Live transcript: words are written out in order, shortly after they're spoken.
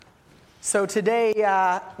So today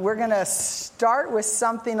we're going to start with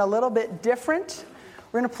something a little bit different.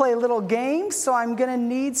 We're going to play a little game, so I'm going to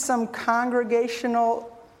need some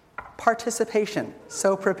congregational participation.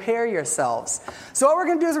 So prepare yourselves. So what we're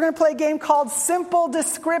going to do is we're going to play a game called Simple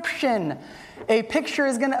Description. A picture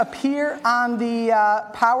is going to appear on the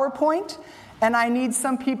PowerPoint, and I need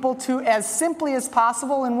some people to, as simply as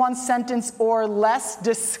possible, in one sentence or less,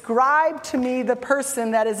 describe to me the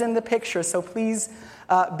person that is in the picture. So please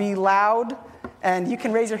be loud, and you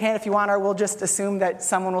can raise your hand if you want, or we'll just assume that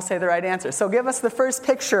someone will say the right answer. So give us the first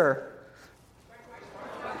picture.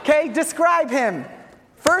 Okay, describe him.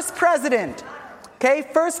 First president. Okay,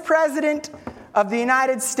 first president of the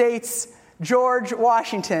United States, George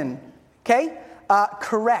Washington. Okay,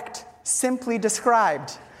 correct. Simply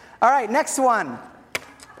described. All right, next one.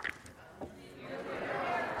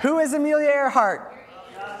 Who is Amelia Earhart?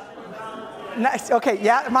 Next, okay,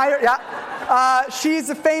 she's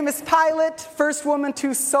a famous pilot, first woman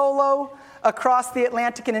to solo across the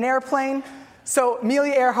Atlantic in an airplane. So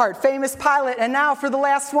Amelia Earhart, famous pilot. And now for the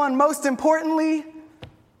last one, most importantly,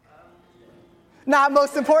 not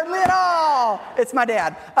most importantly at all, it's my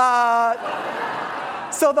dad.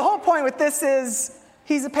 So the whole point with this is,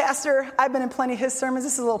 he's a pastor. I've been in plenty of his sermons.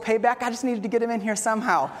 This is a little payback. I just needed to get him in here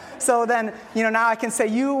somehow. So then, now I can say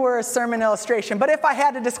you were a sermon illustration. But if I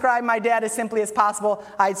had to describe my dad as simply as possible,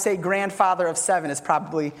 I'd say grandfather of 7 is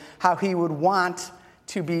probably how he would want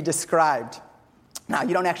to be described. Now,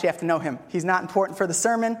 you don't actually have to know him. He's not important for the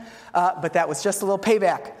sermon, but that was just a little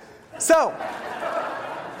payback. So,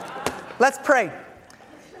 let's pray.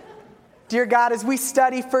 Dear God, as we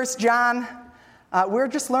study 1 John, we're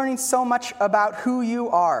just learning so much about who you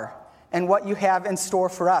are and what you have in store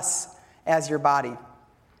for us as your body.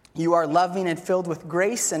 You are loving and filled with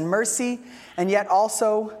grace and mercy, and yet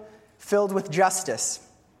also filled with justice.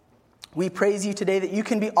 We praise you today that you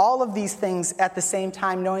can be all of these things at the same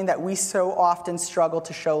time, knowing that we so often struggle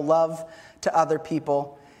to show love to other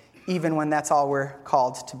people, even when that's all we're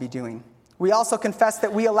called to be doing. We also confess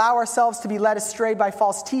that we allow ourselves to be led astray by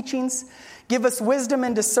false teachings. Give us wisdom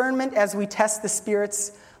and discernment as we test the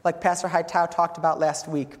spirits, like Pastor Hightower talked about last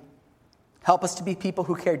week. Help us to be people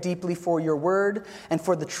who care deeply for your word and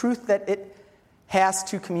for the truth that it has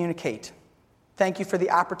to communicate. Thank you for the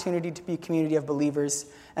opportunity to be a community of believers,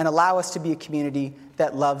 and allow us to be a community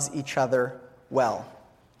that loves each other well.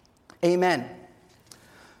 Amen.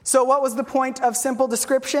 So what was the point of simple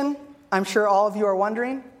description? I'm sure all of you are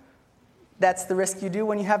wondering. That's the risk you do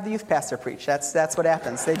when you have the youth pastor preach. That's what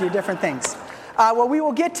happens. They do different things. Well, we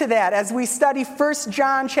will get to that as we study 1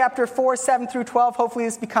 John chapter 4, 7 through 12. Hopefully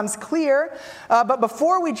this becomes clear. But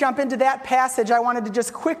before we jump into that passage, I wanted to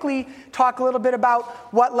just quickly talk a little bit about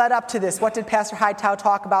what led up to this. What did Pastor Hightower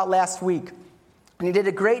talk about last week? And he did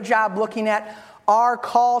a great job looking at our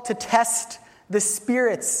call to test the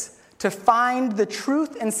spirits, to find the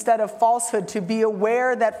truth instead of falsehood, to be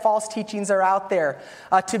aware that false teachings are out there,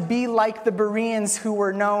 to be like the Bereans who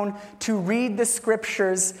were known to read the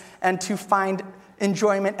scriptures and to find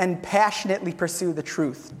enjoyment and passionately pursue the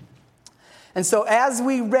truth. And so as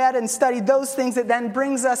we read and studied those things, it then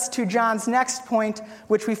brings us to John's next point,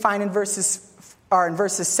 which we find in verses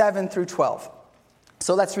 7 through 12.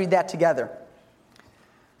 So let's read that together.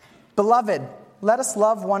 Beloved, let us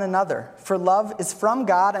love one another, for love is from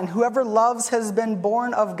God, and whoever loves has been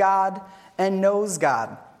born of God and knows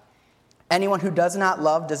God. Anyone who does not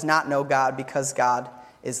love does not know God, because God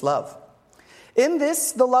is love. In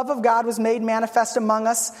this, the love of God was made manifest among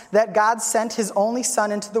us, that God sent his only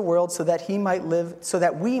Son into the world so that we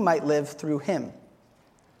might live through him.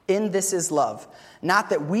 In this is love, not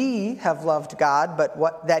that we have loved God,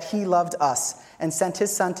 but that he loved us and sent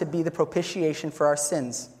his Son to be the propitiation for our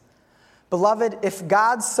sins. Beloved, if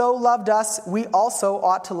God so loved us, we also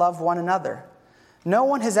ought to love one another. No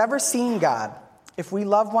one has ever seen God. If we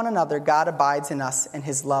love one another, God abides in us, and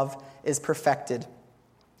his love is perfected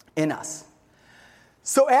in us.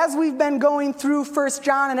 So as we've been going through 1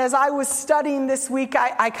 John, and as I was studying this week,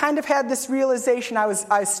 I kind of had this realization. I was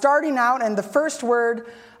starting out, and the first word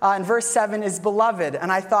in verse 7 is beloved.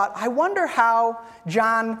 And I thought, I wonder how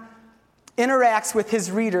John interacts with his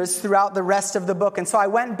readers throughout the rest of the book. And so I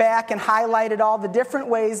went back and highlighted all the different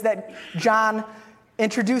ways that John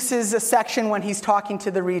introduces a section when he's talking to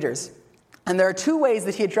the readers. And there are 2 ways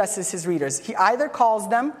that he addresses his readers. He either calls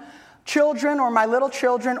them children or my little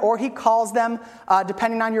children, or he calls them,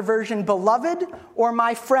 depending on your version, beloved or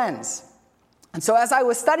my friends. And so as I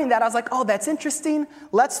was studying that, I was like, oh, that's interesting.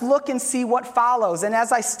 Let's look and see what follows. And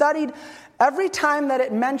as I studied, every time that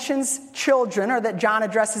it mentions children, or that John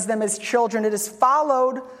addresses them as children, it is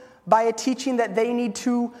followed by a teaching that they need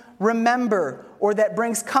to remember, or that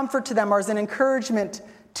brings comfort to them or is an encouragement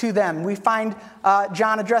to them. We find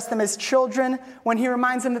John address them as children when he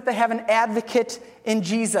reminds them that they have an advocate in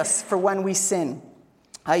Jesus for when we sin.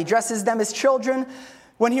 He addresses them as children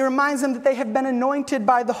when he reminds them that they have been anointed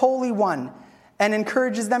by the Holy One and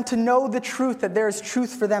encourages them to know the truth, that there is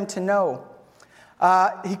truth for them to know.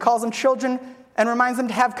 He calls them children and reminds them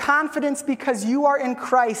to have confidence because you are in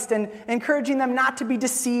Christ, and encouraging them not to be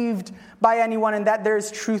deceived by anyone and that there is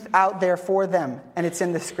truth out there for them, and it's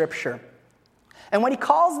in the Scripture. And when he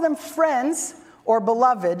calls them friends or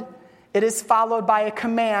beloved, it is followed by a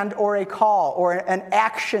command or a call or an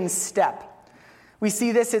action step. We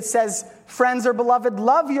see this, it says, friends or beloved,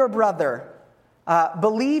 love your brother,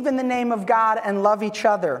 believe in the name of God and love each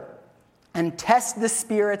other, and test the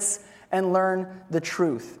spirits and learn the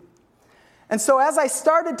truth. And so as I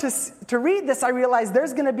started to read this, I realized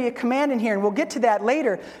there's going to be a command in here, and we'll get to that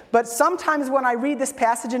later. But sometimes when I read this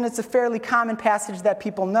passage, and it's a fairly common passage that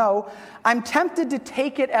people know, I'm tempted to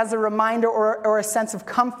take it as a reminder or a sense of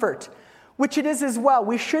comfort, which it is as well.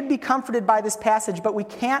 We should be comforted by this passage, but we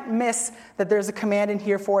can't miss that there's a command in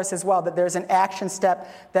here for us as well, that there's an action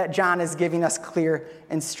step that John is giving us clear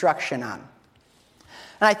instruction on.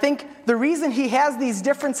 And I think the reason he has these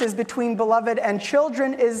differences between beloved and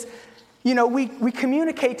children is, we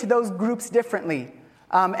communicate to those groups differently.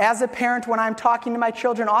 As a parent, when I'm talking to my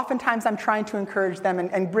children, oftentimes I'm trying to encourage them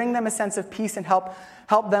and bring them a sense of peace and help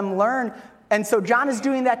them learn. And so John is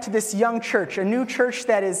doing that to this young church, a new church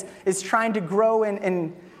that is trying to grow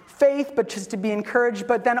in faith, but just to be encouraged.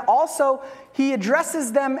 But then also he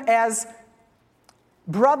addresses them as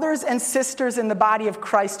brothers and sisters in the body of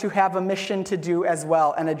Christ who have a mission to do as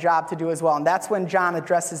well and a job to do as well. And that's when John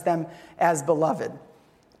addresses them as beloved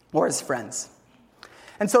or as friends.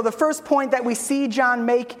 And so the first point that we see John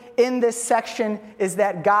make in this section is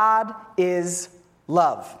that God is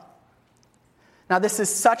love. Now, this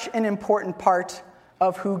is such an important part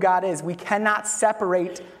of who God is. We cannot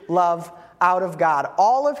separate love out of God.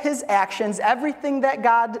 All of his actions, everything that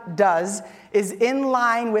God does, is in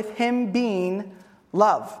line with him being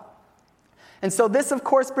love. And so this, of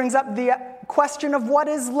course, brings up the question of what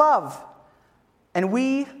is love. And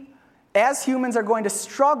we, as humans, are going to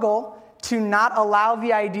struggle to not allow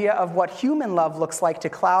the idea of what human love looks like to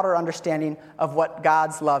cloud our understanding of what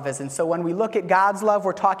God's love is. And so when we look at God's love,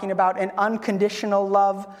 we're talking about an unconditional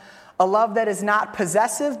love, a love that is not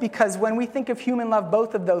possessive, because when we think of human love,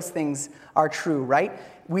 both of those things are true, right?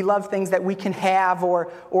 We love things that we can have,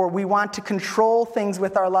 or we want to control things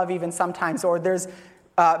with our love even sometimes, or there's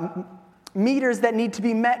meters that need to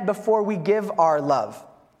be met before we give our love.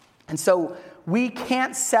 And so we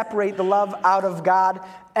can't separate the love out of God.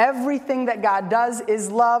 Everything that God does is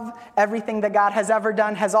love. Everything that God has ever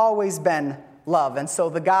done has always been love. And so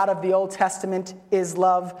the God of the Old Testament is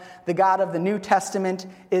love. The God of the New Testament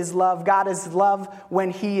is love. God is love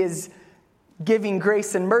when he is giving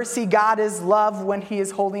grace and mercy. God is love when he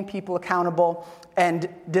is holding people accountable and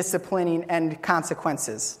disciplining and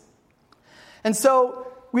consequences. And so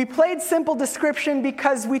we played simple description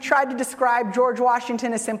because we tried to describe George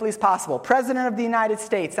Washington as simply as possible, President of the United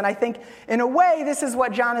States. And I think, in a way, this is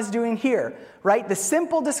what John is doing here, right? The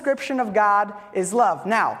simple description of God is love.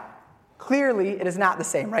 Now, clearly, it is not the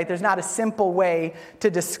same, right? There's not a simple way to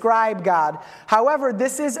describe God. However,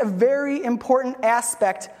 this is a very important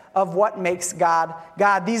aspect of what makes God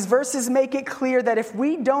God. These verses make it clear that if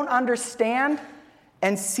we don't understand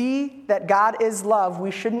and see that God is love,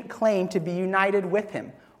 we shouldn't claim to be united with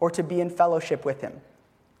him or to be in fellowship with him.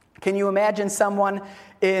 Can you imagine someone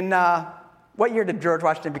in, what year did George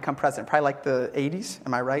Washington become president? Probably like the 80s,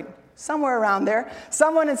 am I right? Somewhere around there.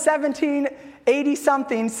 Someone in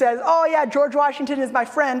 1780-something says, oh yeah, George Washington is my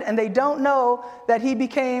friend, and they don't know that he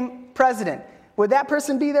became president. Would that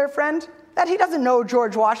person be their friend? That he doesn't know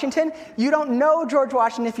George Washington. You don't know George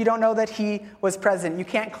Washington if you don't know that he was president. You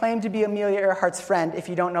can't claim to be Amelia Earhart's friend if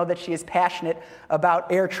you don't know that she is passionate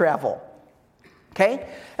about air travel. Okay?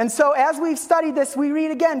 And so as we've studied this, we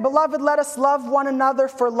read again, beloved, let us love one another,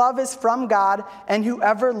 for love is from God, and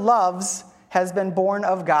whoever loves has been born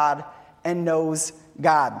of God and knows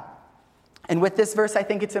God. And with this verse, I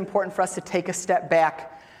think it's important for us to take a step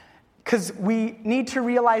back, because we need to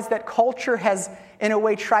realize that culture has, in a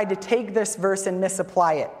way, tried to take this verse and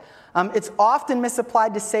misapply it. It's often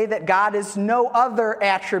misapplied to say that God is no other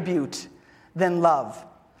attribute than love.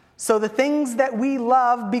 So the things that we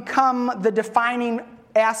love become the defining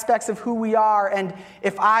aspects of who we are. And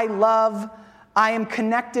if I love I am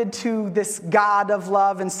connected to this God of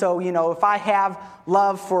love, and so, if I have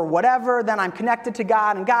love for whatever, then I'm connected to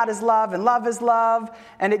God, and God is love, and love is love.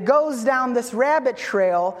 And it goes down this rabbit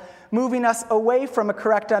trail, moving us away from a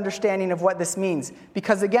correct understanding of what this means.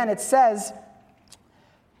 Because again, it says,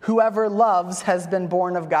 whoever loves has been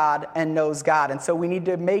born of God and knows God. And so we need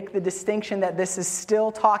to make the distinction that this is still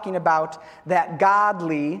talking about that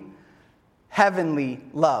godly, heavenly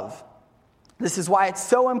love. This is why it's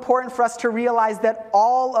so important for us to realize that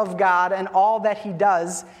all of God and all that he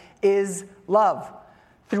does is love.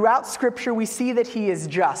 Throughout Scripture, we see that he is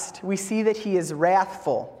just. We see that he is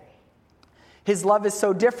wrathful. His love is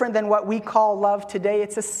so different than what we call love today.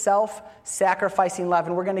 It's a self-sacrificing love.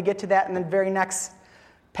 And we're going to get to that in the very next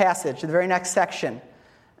passage, the very next section.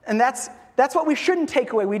 And that's what we shouldn't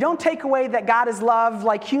take away. We don't take away that God is love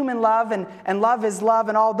like human love and love is love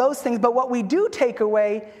and all those things. But what we do take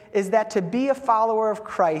away is that to be a follower of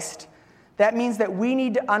Christ, that means that we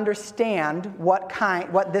need to understand what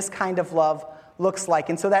this kind of love looks like.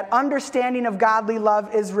 And so that understanding of godly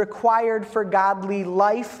love is required for godly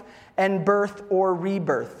life and birth or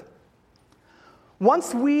rebirth.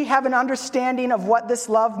 Once we have an understanding of what this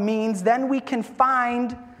love means, then we can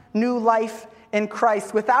find new life in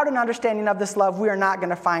Christ. Without an understanding of this love, we are not going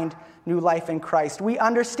to find new life in Christ. We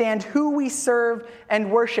understand who we serve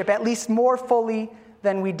and worship, at least more fully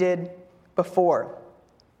than we did before.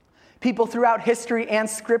 People throughout history and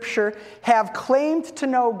Scripture have claimed to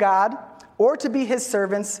know God or to be his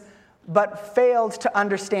servants, but failed to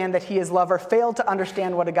understand that he is love, or failed to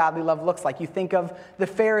understand what a godly love looks like. You think of the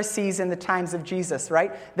Pharisees in the times of Jesus,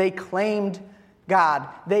 right? They claimed God.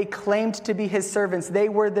 They claimed to be his servants. They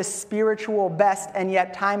were the spiritual best, and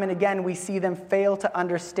yet time and again we see them fail to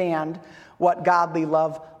understand what godly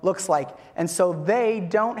love looks like. And so they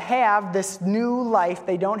don't have this new life.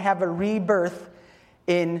 They don't have a rebirth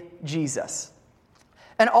in Jesus.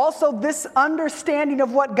 And also this understanding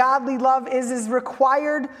of what godly love is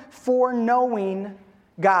required for knowing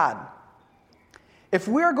God. If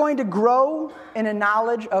we're going to grow in a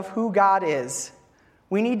knowledge of who God is,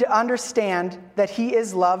 we need to understand that he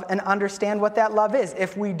is love and understand what that love is.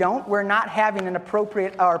 If we don't, we're not having an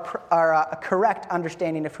appropriate or a correct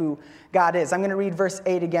understanding of who God is. I'm going to read verse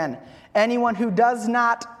 8 again. Anyone who does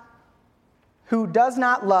not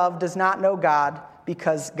love does not know God,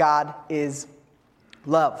 because God is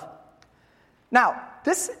love. Now,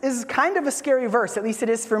 this is kind of a scary verse, at least it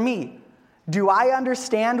is for me. Do I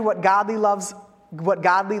understand what godly love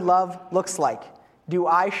looks like? Do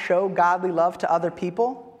I show godly love to other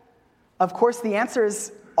people? Of course, the answer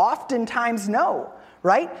is oftentimes no,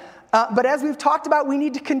 right? But as we've talked about, we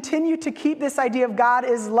need to continue to keep this idea of God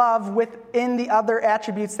is love within the other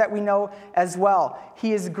attributes that we know as well.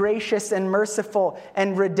 He is gracious and merciful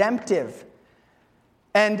and redemptive.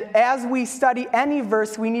 And as we study any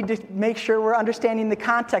verse, we need to make sure we're understanding the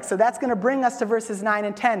context. So that's going to bring us to verses 9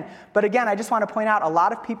 and 10. But again, I just want to point out, a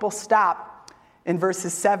lot of people stop in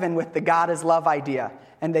verses 7 with the God is love idea,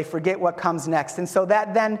 and they forget what comes next. And so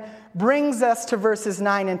that then brings us to verses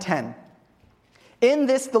 9 and 10. In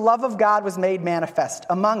this, the love of God was made manifest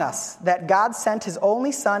among us, that God sent his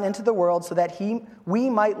only Son into the world so that we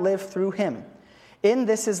might live through him. In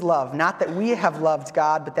this is love, not that we have loved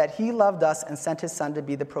God, but that he loved us and sent his Son to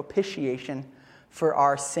be the propitiation for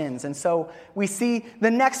our sins. And so we see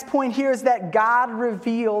the next point here is that God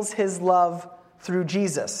reveals his love through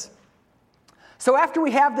Jesus. So after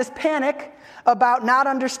we have this panic about not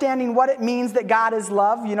understanding what it means that God is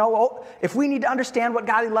love, if we need to understand what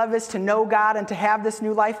godly love is to know God and to have this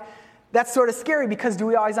new life, that's sort of scary, because do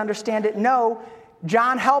we always understand it? No.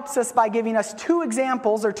 John helps us by giving us two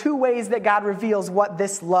examples or two ways that God reveals what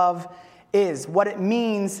this love is, what it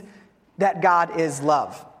means that God is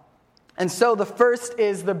love. And so the first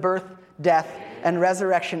is the birth, death, and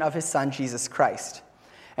resurrection of his Son, Jesus Christ.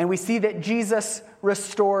 And we see that Jesus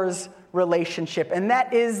restores relationship, and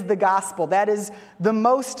that is the gospel. That is the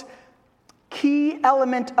most key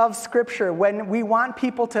element of Scripture. When we want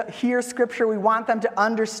people to hear Scripture, we want them to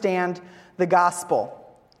understand the gospel.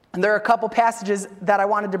 And there are a couple passages that I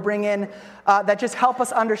wanted to bring in that just help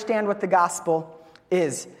us understand what the gospel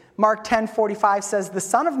is. Mark 10:45 says, "The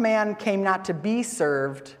Son of Man came not to be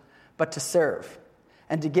served, but to serve,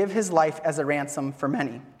 and to give his life as a ransom for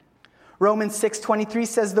many." Romans 6:23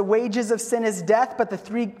 says, "The wages of sin is death, but the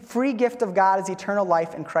free gift of God is eternal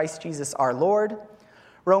life in Christ Jesus our Lord."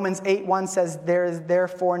 Romans 8:1 says, "There is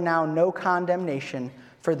therefore now no condemnation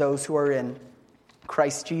for those who are in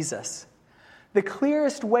Christ Jesus." The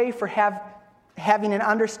clearest way for having an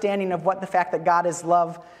understanding of what the fact that God is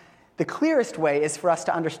love, the clearest way is for us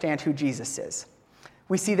to understand who Jesus is.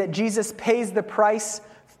 We see that Jesus pays the price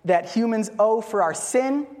that humans owe for our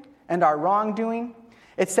sin and our wrongdoing.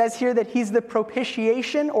 It says here that he's the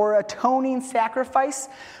propitiation or atoning sacrifice,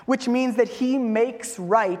 which means that he makes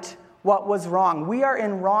right what was wrong. We are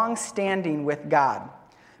in wrong standing with God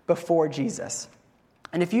before Jesus.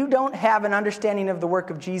 And if you don't have an understanding of the work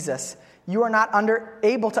of Jesus, you are not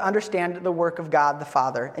able to understand the work of God the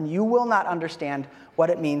Father, and you will not understand what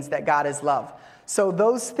it means that God is love. So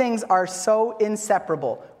those things are so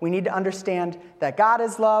inseparable. We need to understand that God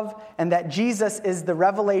is love and that Jesus is the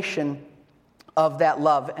revelation of that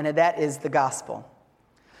love, and that is the gospel.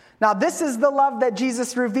 Now, this is the love that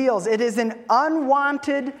Jesus reveals. It is an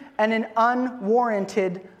unwanted and an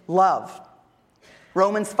unwarranted love.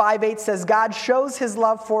 Romans 5:8 says, God shows his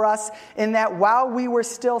love for us in that while we were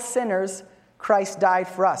still sinners, Christ died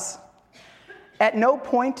for us. At no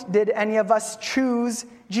point did any of us choose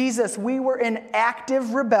Jesus. We were in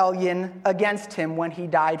active rebellion against him when he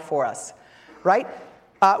died for us, right?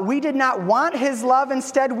 We did not want his love.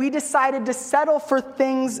 Instead, we decided to settle for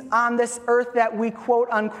things on this earth that we quote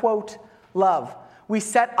unquote love. We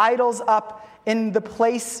set idols up in the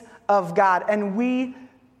place of God, and we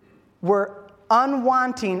were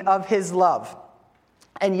unwanting of his love.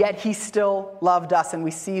 And yet he still loved us, and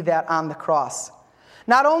we see that on the cross.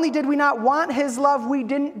 Not only did we not want his love, we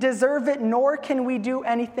didn't deserve it, nor can we do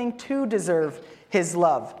anything to deserve his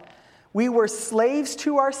love. We were slaves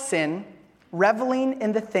to our sin, reveling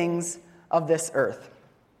in the things of this earth.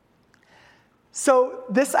 So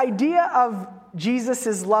this idea of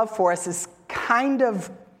Jesus' love for us is kind of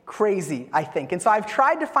crazy, I think. And so I've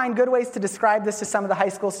tried to find good ways to describe this to some of the high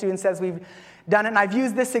school students as we've done it, and I've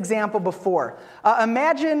used this example before.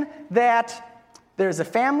 Imagine that there's a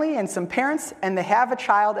family and some parents, and they have a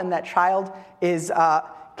child, and that child is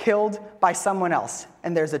killed by someone else.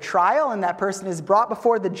 And there's a trial, and that person is brought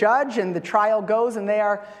before the judge, and the trial goes, and they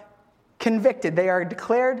are convicted. They are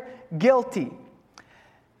declared guilty.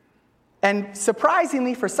 And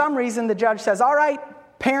surprisingly, for some reason, the judge says, all right,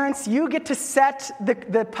 parents, you get to set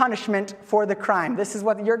the punishment for the crime. This is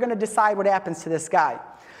what you're going to decide what happens to this guy.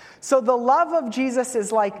 So the love of Jesus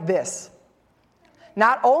is like this.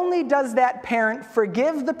 Not only does that parent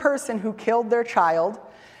forgive the person who killed their child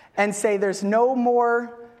and say there's no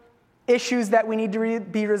more issues that we need to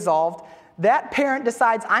be resolved, that parent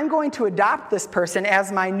decides, I'm going to adopt this person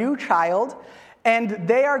as my new child, and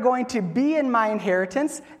they are going to be in my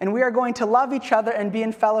inheritance, and we are going to love each other and be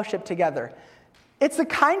in fellowship together. It's a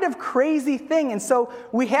kind of crazy thing, and so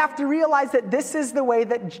we have to realize that this is the way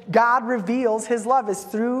that God reveals his love, is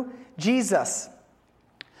through Jesus.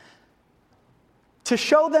 To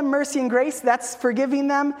show them mercy and grace, that's forgiving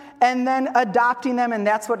them, and then adopting them, and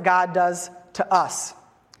that's what God does to us.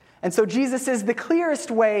 And so Jesus is the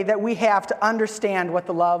clearest way that we have to understand what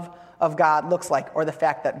the love of God looks like, or the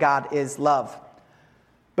fact that God is love.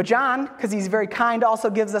 But John, because he's very kind, also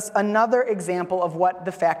gives us another example of what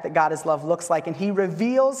the fact that God is love looks like, and he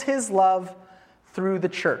reveals his love through the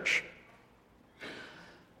church.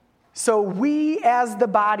 So we, as the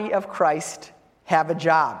body of Christ, have a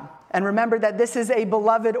job. And remember that this is a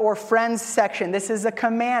beloved or friends section. This is a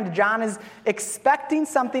command. John is expecting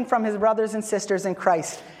something from his brothers and sisters in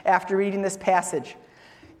Christ after reading this passage.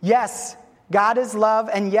 Yes, God is love,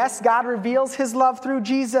 and yes, God reveals his love through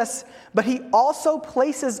Jesus, but he also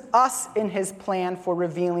places us in his plan for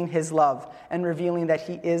revealing his love and revealing that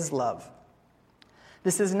he is love.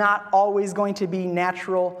 This is not always going to be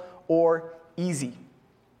natural or easy.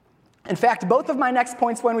 In fact, both of my next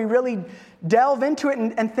points, when we really delve into it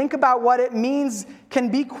and think about what it means, can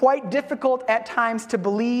be quite difficult at times to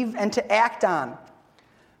believe and to act on.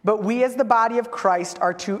 But we as the body of Christ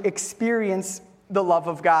are to experience the love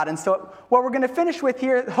of God. And so what we're going to finish with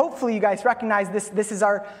here, hopefully you guys recognize this. This is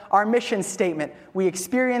our mission statement. We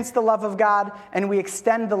experience the love of God and we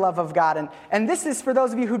extend the love of God. And this is, for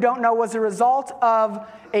those of you who don't know, was a result of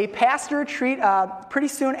a pastor retreat pretty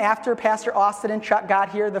soon after Pastor Austin and Chuck got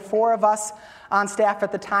here. The four of us on staff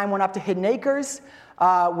at the time went up to Hidden Acres.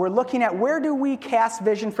 We're looking at where do we cast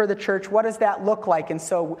vision for the church? What does that look like? And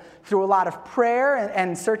so through a lot of prayer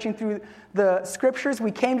and searching through the scriptures, we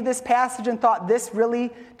came to this passage and thought this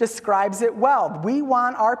really describes it well. We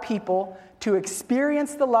want our people to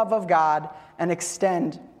experience the love of God and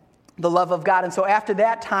extend the love of God. And so after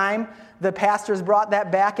that time, the pastors brought that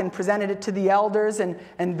back and presented it to the elders, and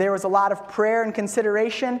there was a lot of prayer and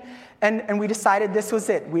consideration, and we decided this was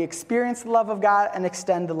it. We experience the love of God and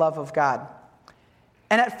extend the love of God.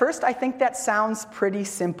 And at first, I think that sounds pretty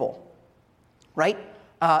simple, right?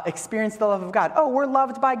 Experience the love of God. Oh, we're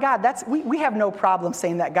loved by God. We have no problem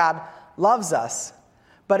saying that God loves us.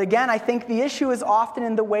 But again, I think the issue is often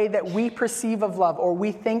in the way that we perceive of love or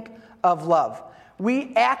we think of love.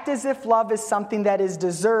 We act as if love is something that is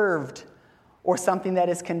deserved or something that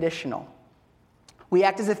is conditional. We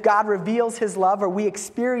act as if God reveals his love, or we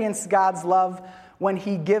experience God's love when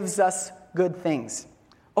he gives us good things.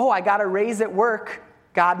 Oh, I got a raise at work.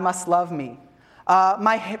 God must love me.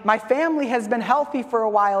 My family has been healthy for a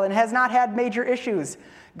while and has not had major issues.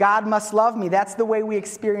 God must love me. That's the way we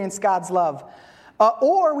experience God's love.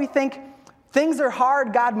 Or we think, things are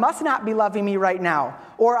hard. God must not be loving me right now.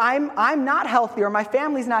 Or I'm not healthy, or my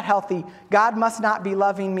family's not healthy. God must not be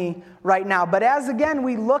loving me right now. But as, again,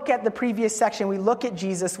 we look at the previous section, we look at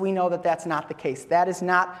Jesus, we know that that's not the case. That is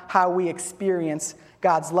not how we experience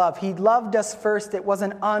God's love. He loved us first. It was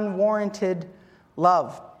an unwarranted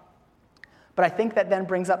love. But I think that then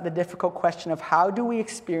brings up the difficult question of how do we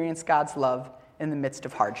experience God's love in the midst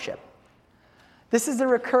of hardship? This is a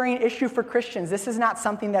recurring issue for Christians. This is not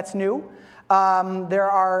something that's new.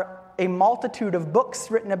 There are a multitude of books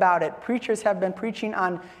written about it. Preachers have been preaching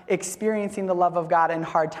on experiencing the love of God in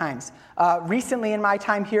hard times. Recently in my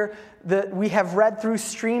time here, we have read through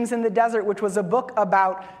Streams in the Desert, which was a book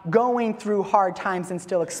about going through hard times and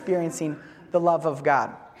still experiencing the love of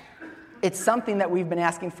God. It's something that we've been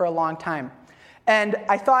asking for a long time. And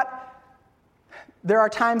I thought, there are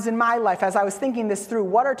times in my life, as I was thinking this through,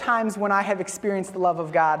 what are times when I have experienced the love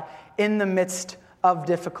of God in the midst of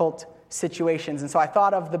difficult situations? And so I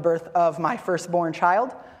thought of the birth of my firstborn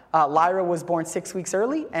child. Lyra was born 6 weeks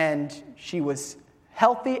early, and she was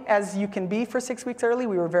healthy as you can be for 6 weeks early.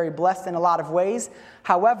 We were very blessed in a lot of ways.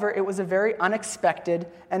 However, it was a very unexpected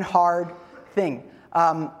and hard thing.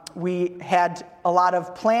 We had a lot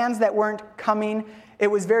of plans that weren't coming. It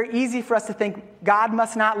was very easy for us to think, God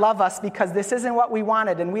must not love us because this isn't what we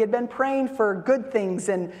wanted. And we had been praying for good things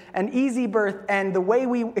and an easy birth and the way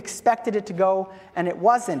we expected it to go, and it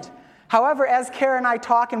wasn't. However, as Kara and I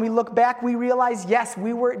talk and we look back, we realize, yes,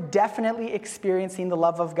 we were definitely experiencing the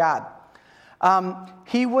love of God.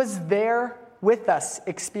 He was there with us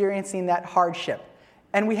experiencing that hardship.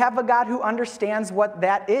 And we have a God who understands what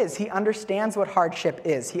that is. He understands what hardship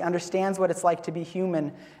is. He understands what it's like to be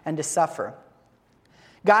human and to suffer.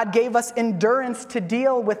 God gave us endurance to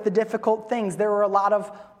deal with the difficult things. There were a lot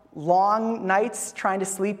of long nights trying to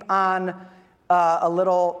sleep on a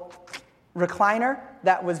little recliner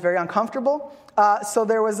that was very uncomfortable. So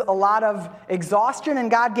there was a lot of exhaustion,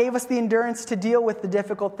 and God gave us the endurance to deal with the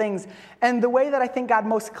difficult things. And the way that I think God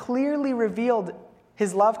most clearly revealed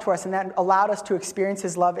his love to us and that allowed us to experience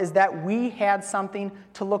his love is that we had something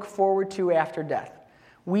to look forward to after death.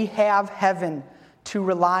 We have heaven to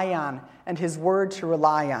rely on and his word to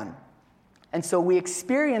rely on. And so we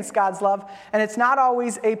experience God's love, and it's not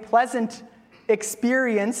always a pleasant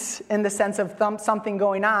experience in the sense of something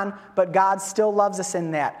going on, but God still loves us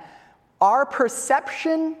in that. Our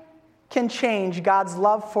perception can change. God's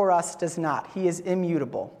love for us does not. He is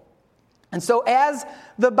immutable. And so as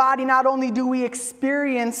the body, not only do we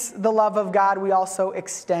experience the love of God, we also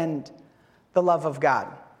extend the love of God.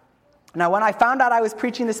 Now, when I found out I was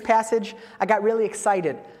preaching this passage, I got really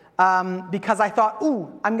excited because I thought,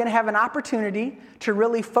 I'm going to have an opportunity to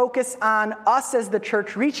really focus on us as the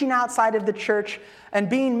church, reaching outside of the church and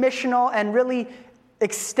being missional and really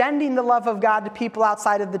extending the love of God to people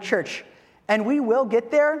outside of the church. And we will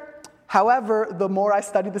get there. However, the more I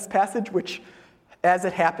study this passage, which as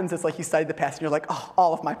it happens, it's like you study the passage and you're like,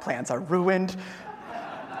 all of my plans are ruined.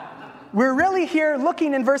 We're really here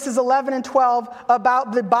looking in verses 11 and 12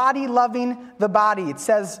 about the body loving the body. It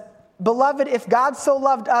says, "Beloved, if God so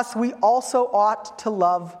loved us, we also ought to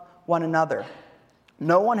love one another.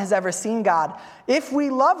 No one has ever seen God. If we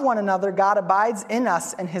love one another, God abides in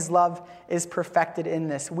us, and his love is perfected in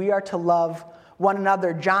this." We are to love one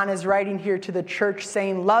another. John is writing here to the church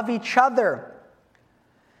saying, love each other.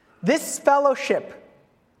 This fellowship,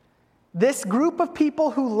 this group of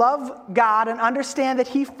people who love God and understand that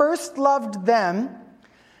he first loved them,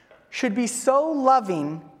 should be so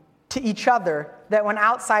loving to each other that when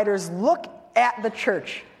outsiders look at the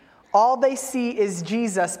church, all they see is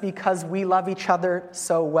Jesus because we love each other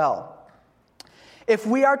so well. If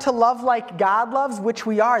we are to love like God loves, which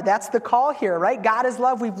we are, that's the call here, right? God is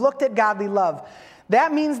love. We've looked at godly love.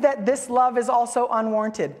 That means that this love is also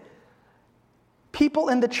unwarranted. People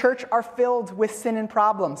in the church are filled with sin and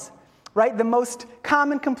problems, right? The most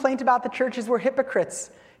common complaint about the church is we're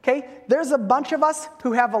hypocrites. Okay? There's a bunch of us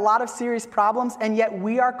who have a lot of serious problems, and yet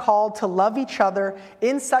we are called to love each other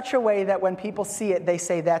in such a way that when people see it, they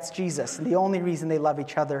say, that's Jesus. And the only reason they love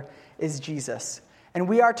each other is Jesus. And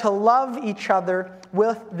we are to love each other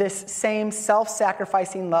with this same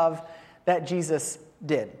self-sacrificing love that Jesus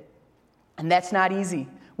did. And that's not easy.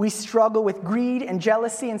 We struggle with greed and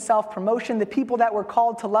jealousy and self-promotion. The people that we're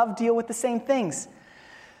called to love deal with the same things.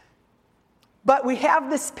 But we have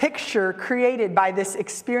this picture created by this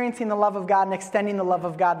experiencing the love of God and extending the love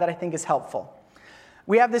of God that I think is helpful.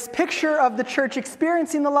 We have this picture of the church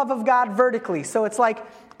experiencing the love of God vertically. So it's like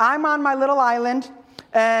I'm on my little island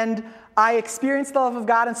and I experience the love of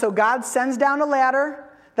God, and so God sends down a ladder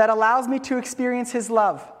that allows me to experience his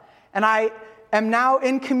love. And I am now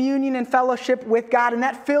in communion and fellowship with God, and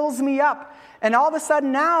that fills me up. And all of a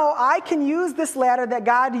sudden now I can use this ladder that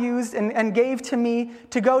God used and gave to me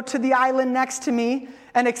to go to the island next to me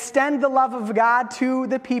and extend the love of God to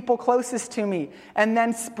the people closest to me, and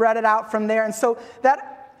then spread it out from there. And so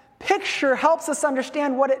that picture helps us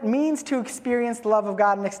understand what it means to experience the love of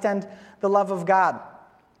God and extend the love of God.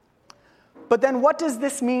 But then what does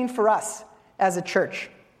this mean for us as a church?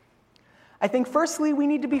 I think firstly, we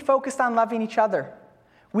need to be focused on loving each other.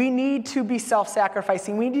 We need to be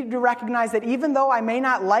self-sacrificing. We need to recognize that even though I may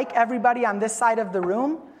not like everybody on this side of the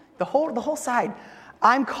room, the whole side,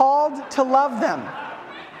 I'm called to love them,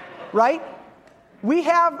 right? We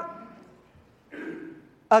have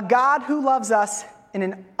a God who loves us in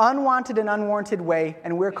an unwanted and unwarranted way,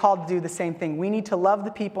 and we're called to do the same thing. We need to love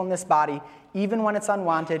the people in this body, even when it's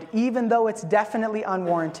unwanted, even though it's definitely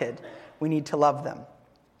unwarranted. We need to love them.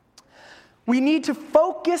 We need to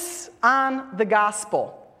focus on the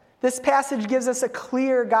gospel. This passage gives us a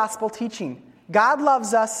clear gospel teaching. God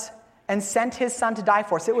loves us and sent his son to die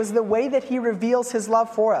for us. It was the way that he reveals his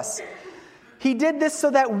love for us. He did this so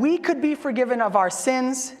that we could be forgiven of our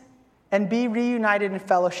sins and be reunited in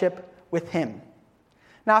fellowship with him.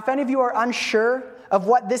 Now, if any of you are unsure of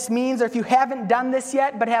what this means, or if you haven't done this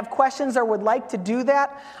yet but have questions or would like to do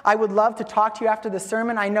that, I would love to talk to you after the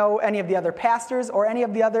sermon. I know any of the other pastors or any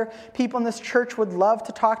of the other people in this church would love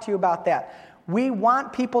to talk to you about that. We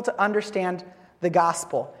want people to understand the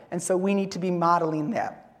gospel, and so we need to be modeling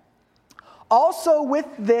that. Also, with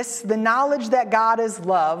this, the knowledge that God is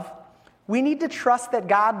love, we need to trust that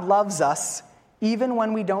God loves us even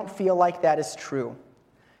when we don't feel like that is true.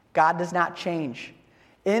 God does not change.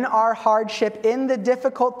 In our hardship, in the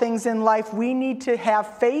difficult things in life, we need to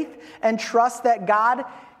have faith and trust that God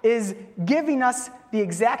is giving us the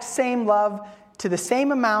exact same love to the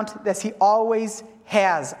same amount as he always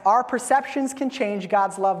has. Our perceptions can change.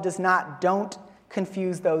 God's love does not. Don't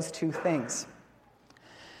confuse those two things.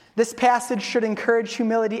 This passage should encourage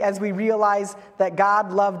humility as we realize that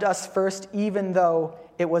God loved us first, even though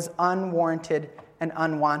it was unwarranted and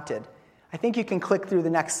unwanted. I think you can click through the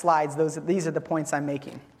next slides. These are the points I'm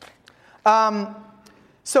making.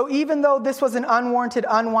 So even though this was an unwarranted,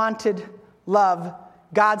 unwanted love,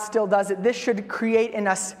 God still does it. This should create in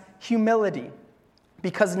us humility,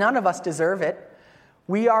 because none of us deserve it.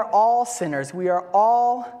 We are all sinners. We are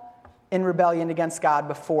all in rebellion against God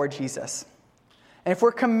before Jesus. And if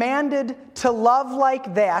we're commanded to love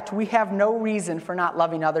like that, we have no reason for not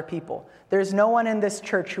loving other people. There's no one in this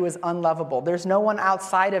church who is unlovable. There's no one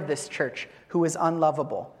outside of this church who is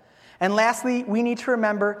unlovable. And lastly, we need to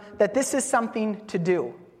remember that this is something to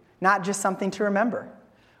do, not just something to remember.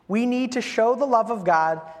 We need to show the love of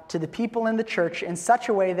God to the people in the church in such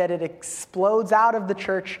a way that it explodes out of the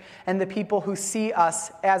church, and the people who see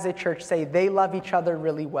us as a church say they love each other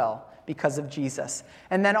really well because of Jesus.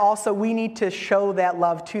 And then also we need to show that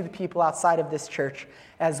love to the people outside of this church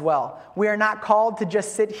as well. We are not called to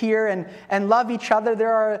just sit here and love each other.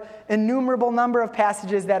 There are an innumerable number of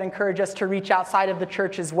passages that encourage us to reach outside of the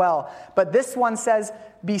church as well. But this one says,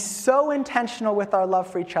 be so intentional with our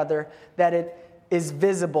love for each other that it is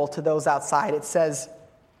visible to those outside. It says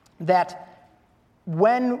that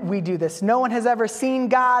when we do this, no one has ever seen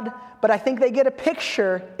God, but I think they get a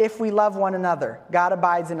picture if we love one another. God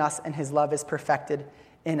abides in us, and his love is perfected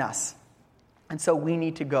in us. And so we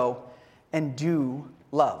need to go and do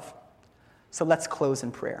love. So let's close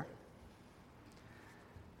in prayer.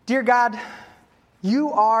 Dear God,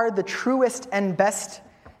 you are the truest and best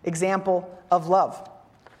example of love.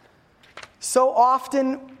 So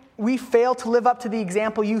often we fail to live up to the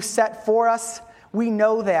example you set for us. We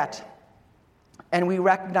know that. And we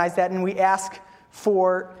recognize that, and we ask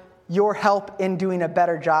for your help in doing a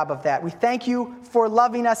better job of that. We thank you for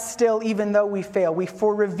loving us still, even though we fail.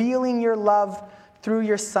 For revealing your love through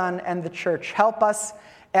your Son and the church. Help us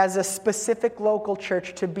as a specific local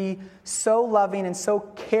church to be so loving and so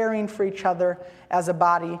caring for each other as a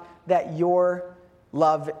body that your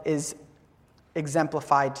love is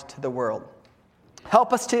exemplified to the world.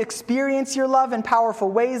 Help us to experience your love in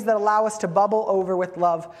powerful ways that allow us to bubble over with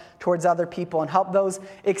love towards other people, and help those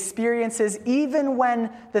experiences, even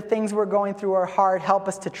when the things we're going through are hard, help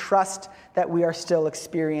us to trust that we are still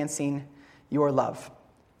experiencing your love.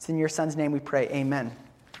 It's in your Son's name we pray. Amen.